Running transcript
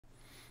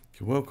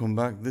Okay, welcome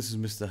back. This is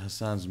Mr.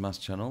 Hassan's Maths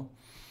channel,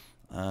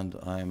 and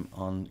I'm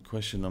on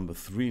question number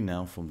 3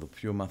 now from the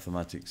Pure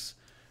Mathematics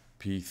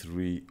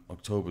P3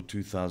 October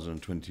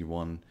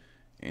 2021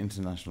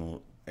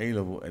 International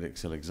A-Level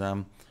Edexcel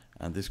exam.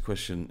 And this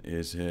question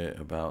is here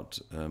about,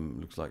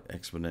 looks like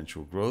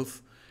exponential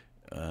growth,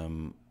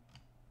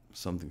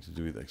 something to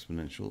do with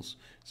exponentials.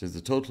 It says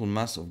the total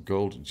mass of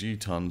gold G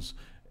tons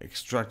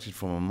extracted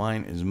from a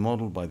mine is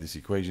modeled by this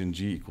equation: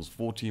 G equals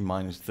 40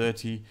 minus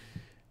 30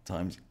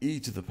 times e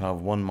to the power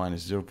of 1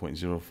 minus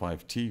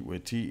 0.05 t, where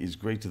t is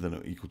greater than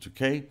or equal to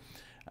k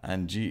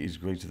and g is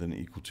greater than or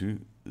equal to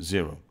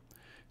 0. It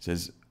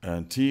says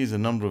t is the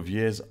number of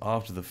years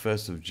after the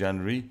 1st of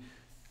January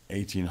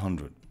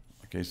 1800.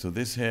 Okay, so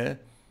this here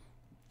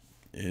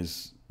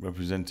is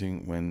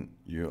representing when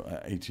you're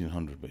at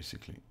 1800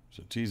 basically.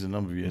 So t is the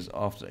number of years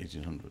after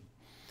 1800.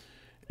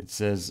 It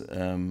says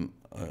 1st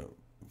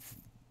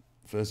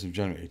of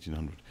January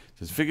 1800. It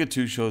says figure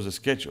 2 shows a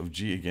sketch of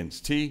g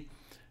against t.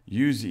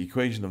 Use the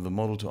equation of the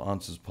model to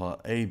answer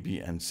part A, B,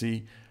 and C.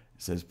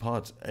 It says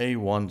part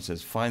A1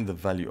 says find the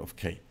value of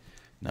k.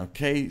 Now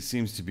k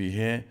seems to be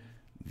here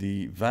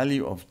the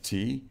value of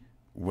t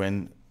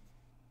when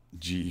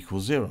g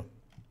equals 0.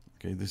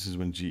 Okay, this is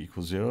when g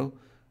equals 0,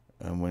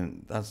 and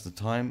when that's the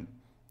time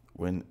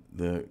when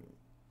the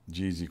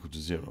g is equal to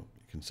 0. You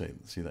can see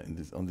that in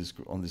this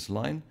on this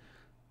line.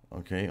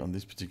 Okay, on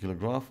this particular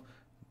graph,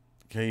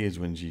 k is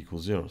when g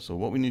equals 0. So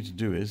what we need to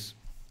do is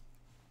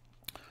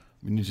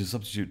we need to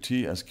substitute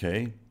t as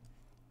k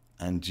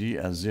and g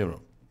as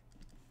 0.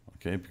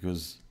 Okay,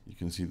 because you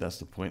can see that's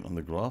the point on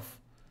the graph,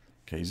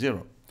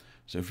 k0.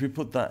 So if we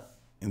put that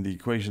in the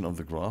equation of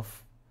the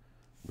graph,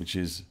 which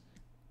is,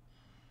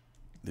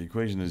 the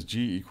equation is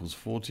g equals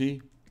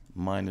 40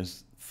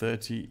 minus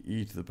 30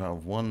 e to the power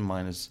of 1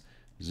 minus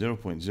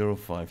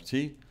 0.05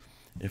 t.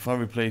 If I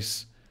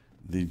replace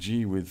the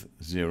g with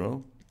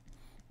 0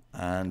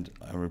 and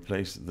I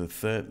replace the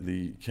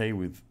k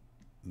with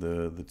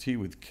the t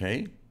with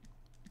k,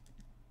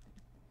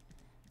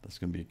 that's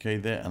going to be a k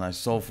there, and I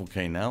solve for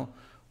k now.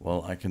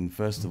 Well, I can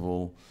first of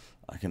all,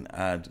 I can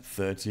add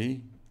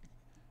 30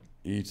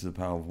 e to the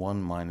power of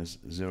 1 minus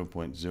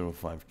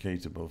 0.05 k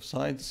to both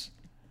sides.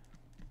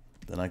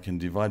 Then I can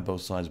divide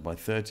both sides by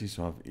 30,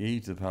 so I have e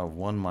to the power of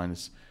 1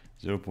 minus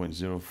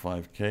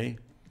 0.05 k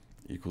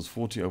equals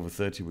 40 over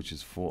 30, which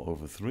is 4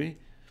 over 3.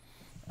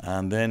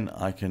 And then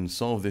I can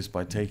solve this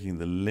by taking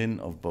the ln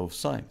of both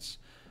sides.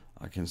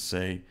 I can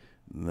say,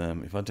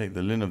 if I take the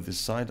ln of this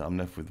side, I'm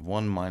left with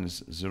 1 minus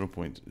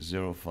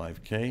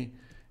 0.05 k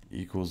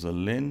equals a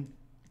ln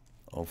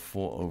of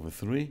 4 over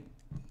 3.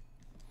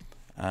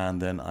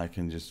 And then I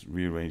can just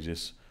rearrange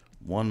this.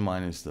 1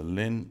 minus the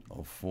ln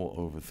of 4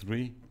 over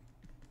 3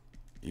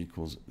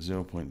 equals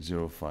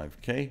 0.05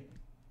 k.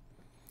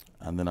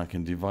 And then I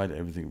can divide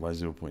everything by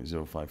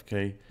 0.05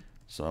 k.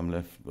 So I'm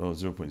left,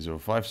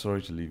 0.05,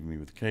 sorry, to leave me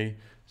with k.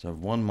 So I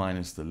have 1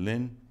 minus the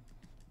ln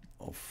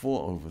of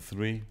 4 over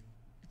 3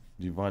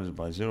 divided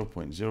by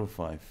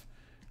 0.05,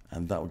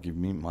 and that will give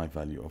me my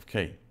value of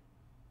k.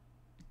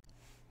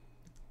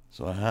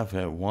 So I have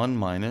here 1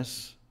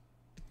 minus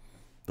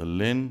the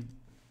ln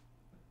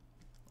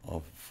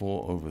of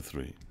 4 over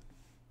 3.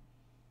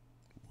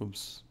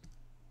 Whoops.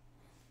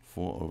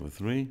 4 over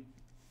 3.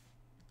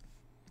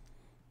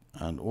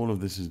 And all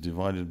of this is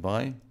divided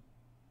by,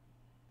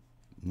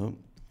 no,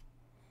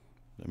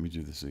 let me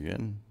do this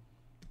again.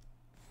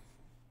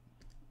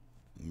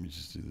 Let me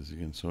just do this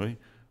again, sorry.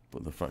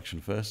 Put the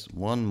fraction first.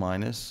 1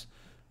 minus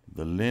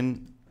the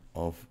ln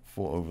of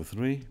 4 over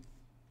 3.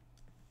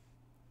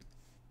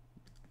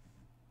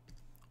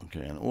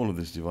 Okay, and all of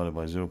this divided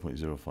by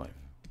 0.05.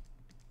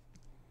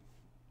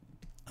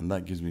 And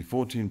that gives me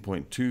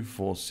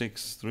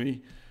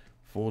 14.2463.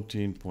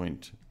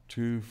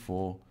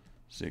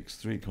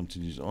 14.2463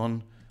 continues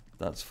on.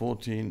 That's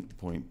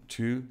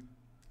 14.2,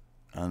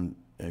 and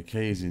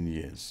k is in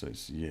years, so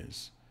it's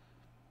years.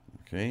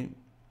 Okay.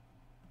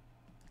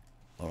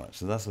 All right,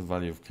 so that's the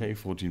value of k,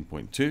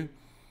 14.2.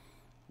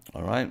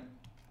 All right.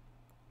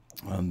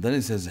 And then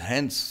it says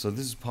hence, so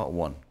this is part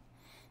 1.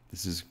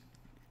 This is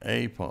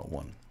A, part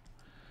 1.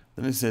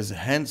 Then it says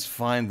hence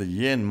find the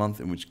year and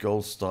month in which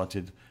gold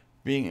started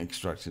being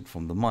extracted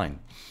from the mine.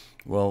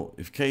 Well,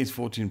 if k is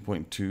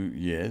 14.2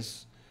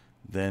 years,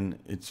 then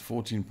it's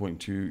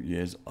 14.2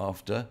 years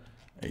after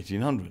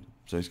 1800.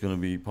 So it's going to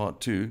be part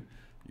 2.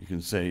 You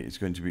can say it's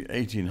going to be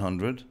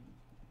 1800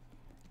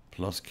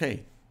 plus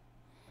k.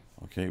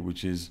 Okay,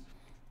 which is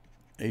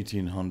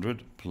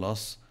 1800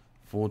 plus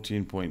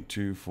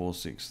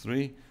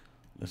 14.2463.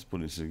 Let's put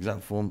it in its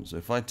exact form. So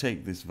if I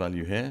take this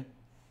value here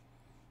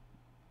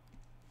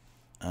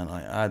and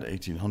I add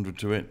 1800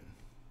 to it,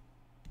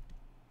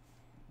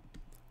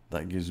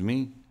 that gives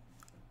me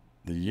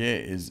the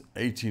year is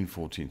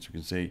 1814. So we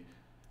can say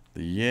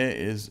the year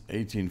is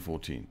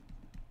 1814.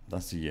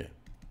 That's the year.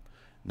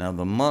 Now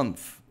the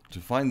month, to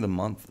find the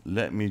month,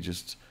 let me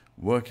just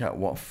work out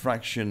what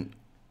fraction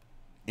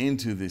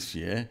into this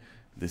year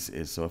this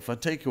is. So if I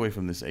take away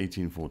from this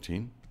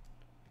 1814,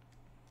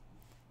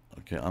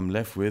 okay, I'm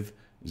left with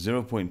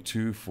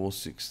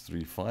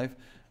 0.24635.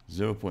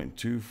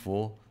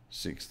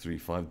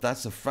 0.24635.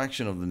 That's a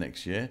fraction of the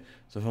next year.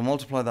 So if I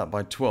multiply that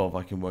by 12,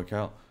 I can work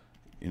out,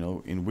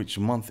 in which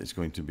month it's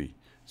going to be.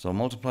 So I'll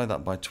multiply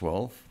that by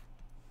 12.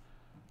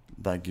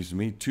 That gives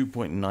me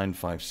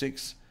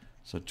 2.956.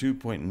 So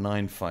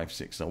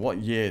 2.956. Now what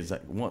year is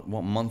that? What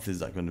month is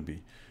that going to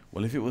be?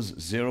 Well, if it was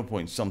 0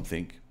 point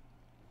something,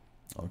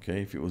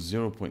 okay, if it was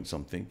 0 point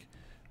something,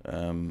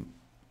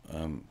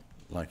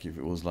 like if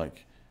it was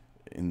like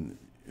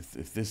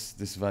if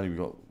this value we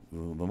got,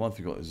 the month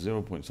we got is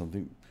 0 point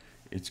something,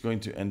 it's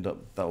going to end up,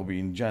 that will be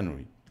in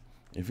January.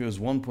 If it was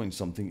 1 point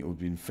something, it would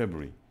be in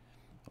February.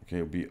 Okay,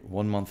 it would be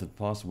 1 month had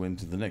passed, went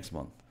to the next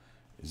month.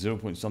 0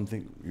 point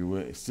something, you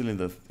were still in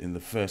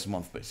the first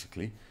month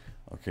basically.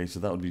 Okay, so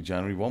that would be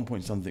January. 1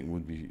 point something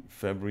would be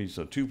February.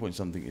 So 2 point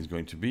something is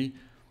going to be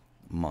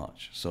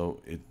March.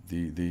 So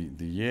the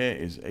year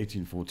is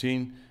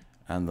 1814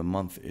 and the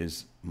month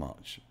is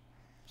March.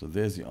 So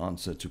there's the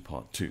answer to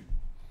part 2.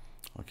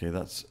 Okay,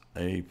 that's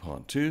A,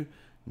 part 2.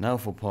 Now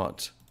for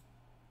part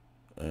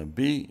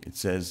B, it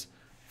says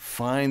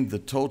find the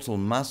total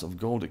mass of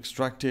gold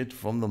extracted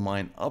from the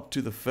mine up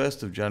to the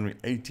 1st of January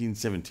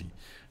 1870.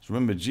 So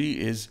remember,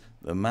 G is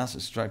the mass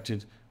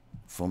extracted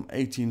from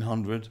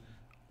 1800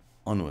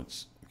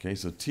 onwards. Okay,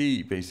 so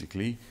T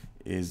basically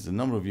is the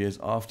number of years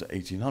after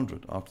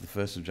 1800, after the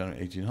 1st of January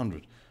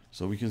 1800.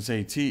 So we can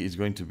say T is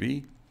going to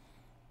be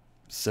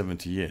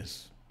 70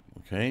 years.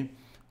 Okay,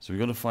 so we're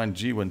going to find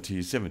G when T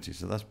is 70.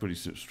 So that's pretty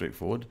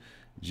straightforward.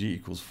 G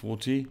equals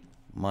 40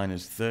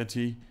 minus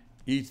 30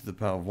 e to the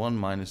power of 1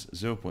 minus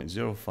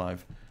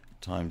 0.05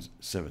 times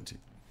 70.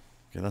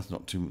 Okay, that's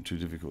not too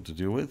difficult to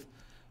deal with.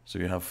 So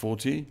you have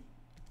 40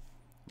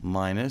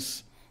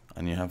 minus,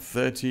 and you have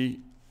 30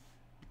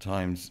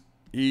 times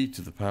e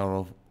to the power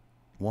of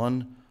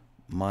 1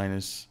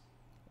 minus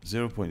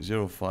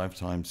 0.05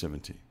 times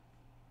 70.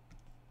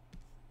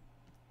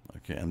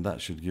 Okay, and that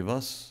should give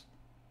us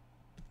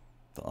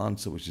the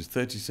answer, which is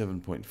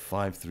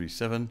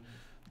 37.537.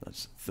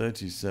 That's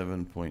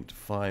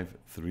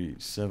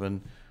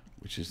 37.537,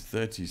 which is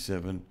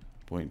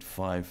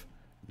 37.5.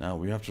 Now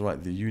we have to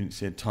write the units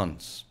here,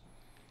 tons.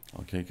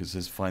 Okay, because it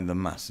says find the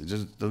mass. It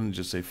just doesn't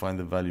just say find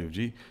the value of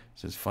G. It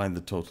says find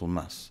the total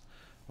mass.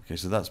 Okay,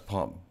 so that's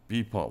part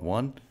B, part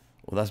 1.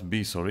 Well, that's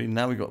B, sorry.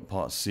 Now we got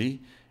part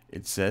C.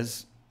 It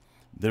says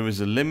there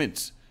is a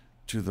limit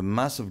to the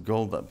mass of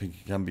gold that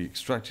can be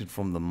extracted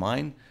from the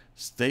mine.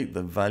 State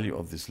the value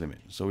of this limit.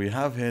 So we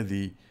have here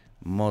the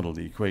model,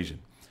 the equation.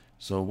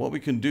 So what we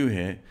can do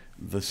here,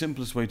 the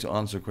simplest way to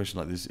answer a question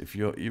like this, if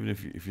you're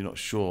not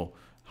sure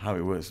how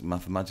it works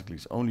mathematically,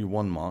 it's only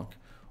 1 mark.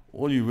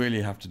 All you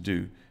really have to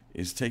do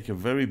is take a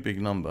very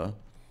big number,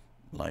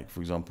 like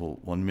for example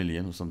 1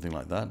 million or something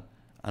like that,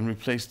 and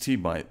replace T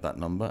by that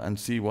number and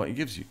see what it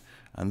gives you.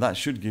 And that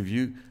should give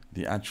you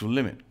the actual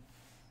limit.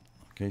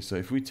 Okay, so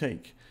if we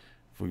take,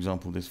 for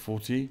example, this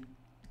 40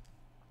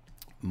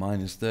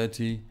 minus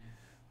 30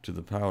 to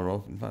the power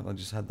of, in fact I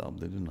just had that up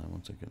there, didn't I?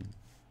 1 second.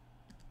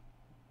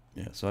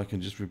 Yeah, so I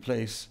can just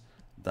replace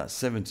that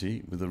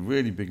 70 with a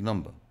really big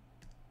number.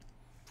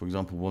 For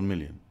example, 1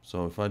 million.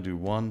 So if I do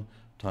 1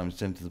 times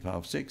 10 to the power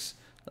of 6,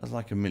 that's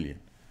like 1 million.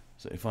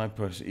 So if I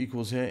press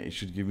equals here, it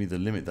should give me the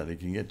limit that it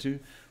can get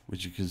to,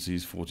 which you can see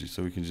is 40.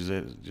 So we can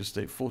just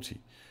state 40.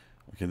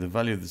 Okay, the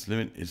value of this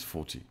limit is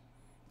 40.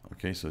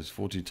 Okay, so it's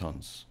 40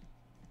 tons.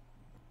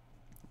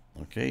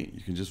 Okay,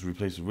 you can just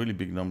replace a really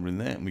big number in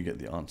there and we get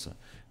the answer.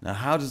 Now,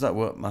 how does that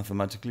work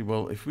mathematically?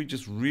 Well, if we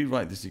just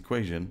rewrite this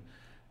equation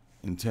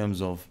in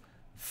terms of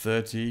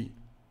 30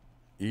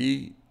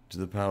 e to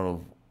the power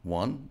of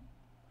 1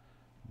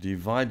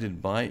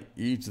 divided by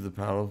e to the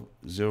power of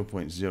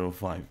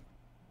 0.05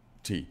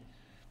 t.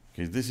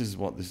 Okay, this is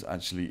what this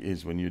actually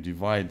is. When you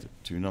divide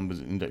two numbers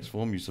in index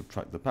form, you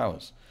subtract the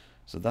powers.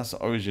 So that's the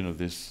origin of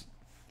this,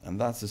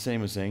 and that's the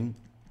same as saying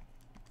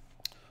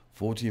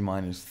 40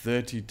 minus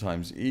 30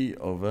 times e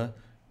over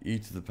e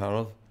to the power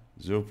of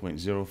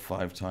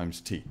 0.05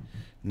 times t.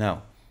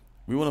 Now,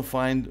 we want to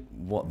find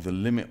what the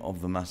limit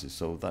of the mass is.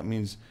 So that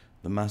means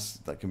the mass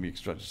that can be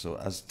extracted. So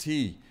as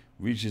t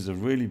reaches a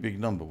really big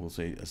number, we'll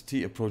say as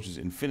t approaches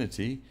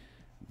infinity,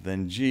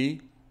 then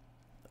G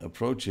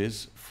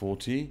approaches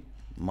 40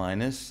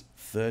 minus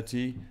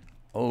 30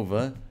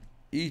 over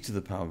e to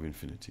the power of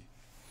infinity.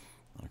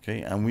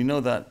 Okay, and we know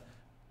that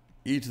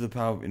e to the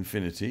power of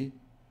infinity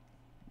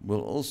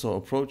will also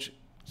approach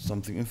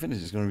something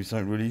infinity. It's going to be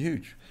something really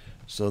huge.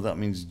 So that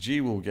means G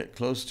will get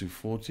close to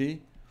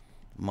 40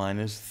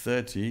 minus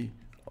 30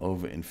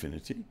 over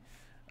infinity.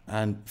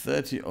 And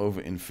 30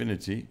 over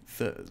infinity,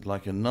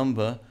 like a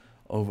number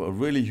over a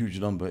really huge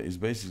number, is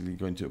basically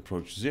going to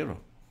approach 0.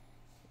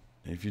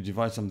 If you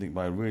divide something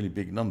by a really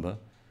big number,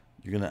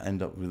 you're going to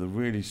end up with a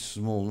really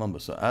small number.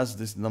 So as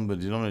this number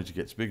denominator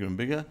gets bigger and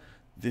bigger,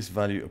 this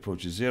value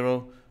approaches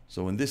 0.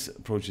 So when this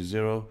approaches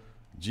 0,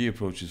 G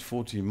approaches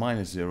 40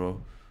 minus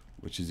 0,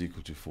 which is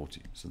equal to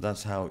 40. So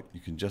that's how you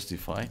can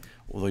justify,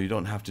 although you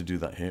don't have to do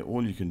that here.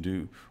 All you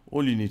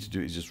need to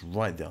do is just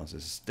write the answer.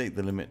 State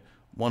the limit,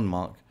 1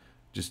 mark,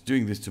 just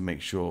doing this to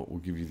make sure will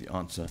give you the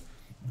answer.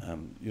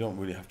 You don't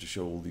really have to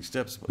show all these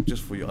steps, but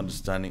just for your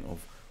understanding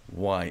of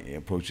why it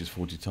approaches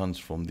 40 tons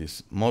from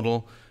this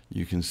model,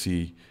 you can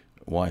see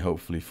why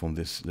hopefully from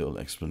this little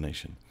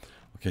explanation.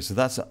 Okay, so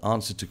that's the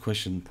answer to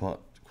question part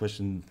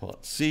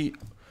C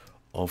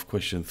of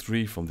question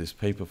 3 from this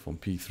paper from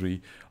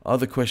P3.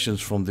 Other questions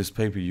from this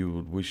paper you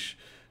would wish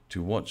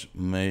to watch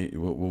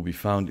will be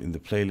found in the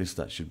playlist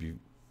that should be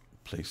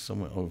placed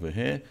somewhere over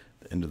here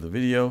at the end of the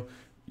video.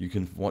 You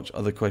can watch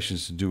other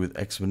questions to do with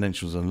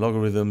exponentials and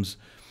logarithms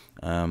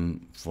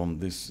from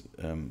this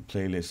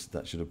playlist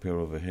that should appear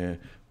over here.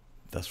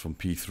 That's from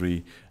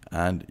P3,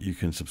 and you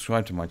can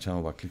subscribe to my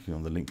channel by clicking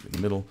on the link in the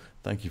middle.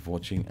 Thank you for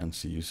watching, and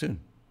see you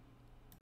soon.